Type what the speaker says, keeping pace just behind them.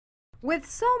With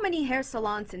so many hair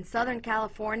salons in Southern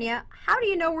California, how do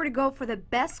you know where to go for the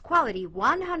best quality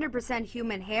 100%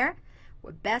 human hair?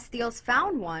 Well, Best Deals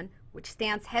found one which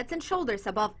stands heads and shoulders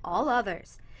above all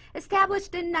others.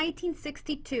 Established in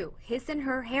 1962, His and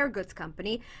Her Hair Goods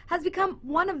Company has become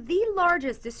one of the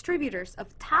largest distributors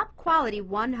of top quality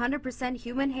 100%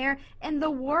 human hair in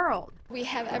the world. We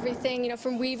have everything,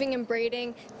 from weaving and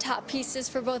braiding, top pieces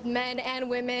for both men and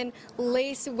women,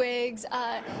 lace wigs,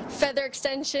 feather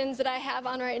extensions that I have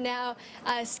on right now,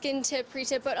 skin tip,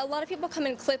 pre-tip, but a lot of people come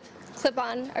in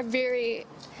clip-on are very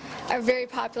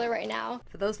popular right now.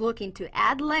 For those looking to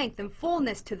add length and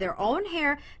fullness to their own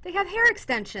hair, they have hair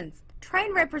extensions.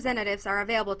 Trained representatives are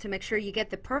available to make sure you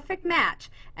get the perfect match,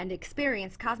 and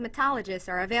experienced cosmetologists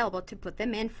are available to put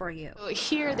them in for you.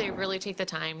 Here they really take the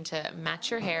time to match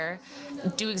your hair,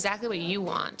 do exactly what you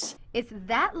want. It's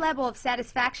that level of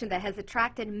satisfaction that has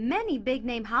attracted many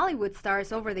big-name Hollywood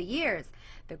stars over the years.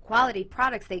 The quality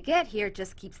products they get here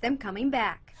just keeps them coming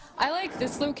back. I like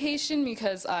this location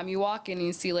because you walk in and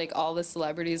you see like all the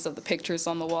celebrities of the pictures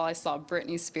on the wall. I saw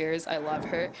Britney Spears, I love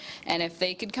her, and if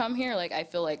they could come here, like I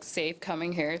feel like safe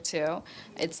coming here too.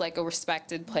 It's like a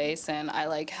respected place, and I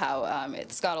like how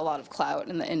it's got a lot of clout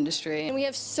in the industry. And we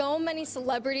have so many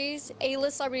celebrities,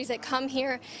 A-list celebrities that come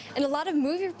here, and a lot of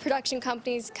movie production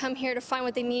companies come here to find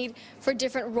what they need for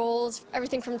different roles,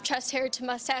 everything from chest hair to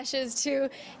mustaches to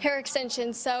hair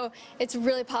extensions. So it's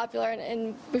really popular,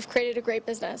 and we've created a great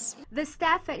business. The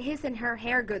staff at His and Her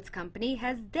Hair Goods Company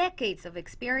has decades of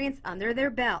experience under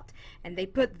their belt, and they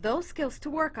put those skills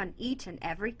to work on each and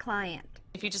every client.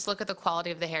 If you just look at the quality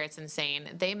of the hair, it's insane.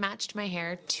 They matched my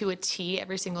hair to a T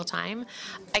every single time.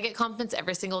 I get compliments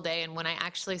every single day, and when I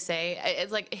actually say,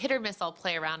 it's like hit or miss, I'll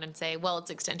play around and say, well, it's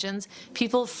extensions.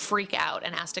 People freak out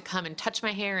and ask to come and touch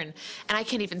my hair, and I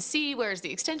can't even see, where's the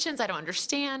extensions? I don't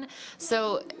understand.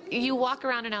 So you walk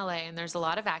around in LA, and there's a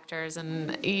lot of actors,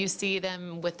 and you see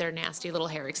them with their nasty little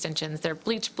hair extensions. They're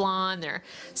bleach blonde, they're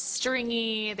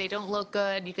stringy, they don't look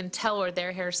good. You can tell where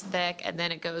their hair's thick, and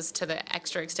then it goes to the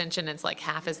extra extension, and it's like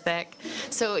half as thick.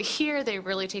 So here they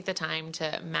really take the time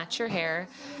to match your hair,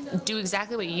 do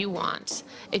exactly what you want.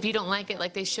 If you don't like it,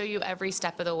 like they show you every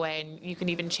step of the way, and you can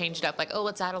even change it up, like, oh,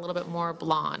 let's add a little bit more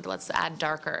blonde, let's add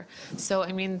darker. So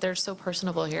I mean, they're so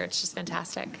personable here. It's just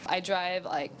fantastic. I drive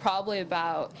like probably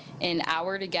about an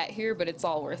hour to get here, but it's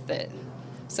all worth it.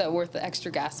 So worth the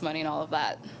extra gas money and all of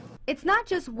that. It's not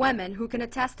just women who can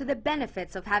attest to the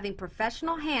benefits of having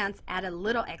professional hands add a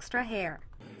little extra hair.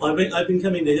 I've been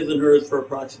coming to His and Hers for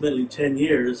approximately 10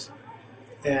 years,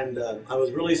 and I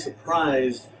was really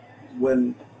surprised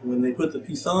when they put the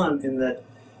piece on, in that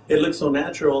it looked so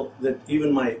natural that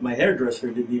even my hairdresser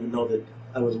didn't even know that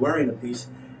I was wearing a piece,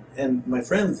 and my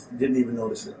friends didn't even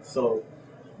notice it. So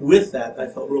with that, I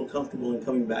felt real comfortable in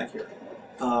coming back here.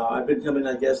 I've been coming,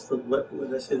 I guess, for what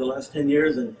would I say, the last 10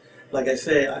 years, and like I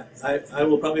say, I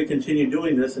will probably continue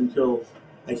doing this until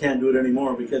I can't do it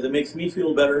anymore, because it makes me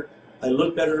feel better. I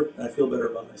look better, I feel better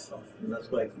about myself, and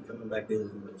that's why I keep coming back to His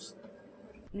and Hers.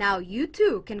 Now you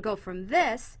too can go from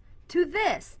this to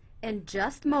this in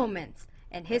just moments,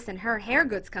 and His and Her Hair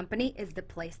Goods Company is the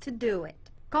place to do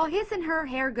it. Call His and Her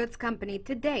Hair Goods Company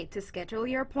today to schedule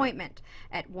your appointment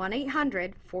at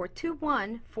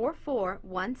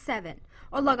 1-800-421-4417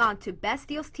 or log on to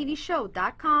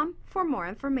BestdealsTVShow.com for more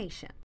information.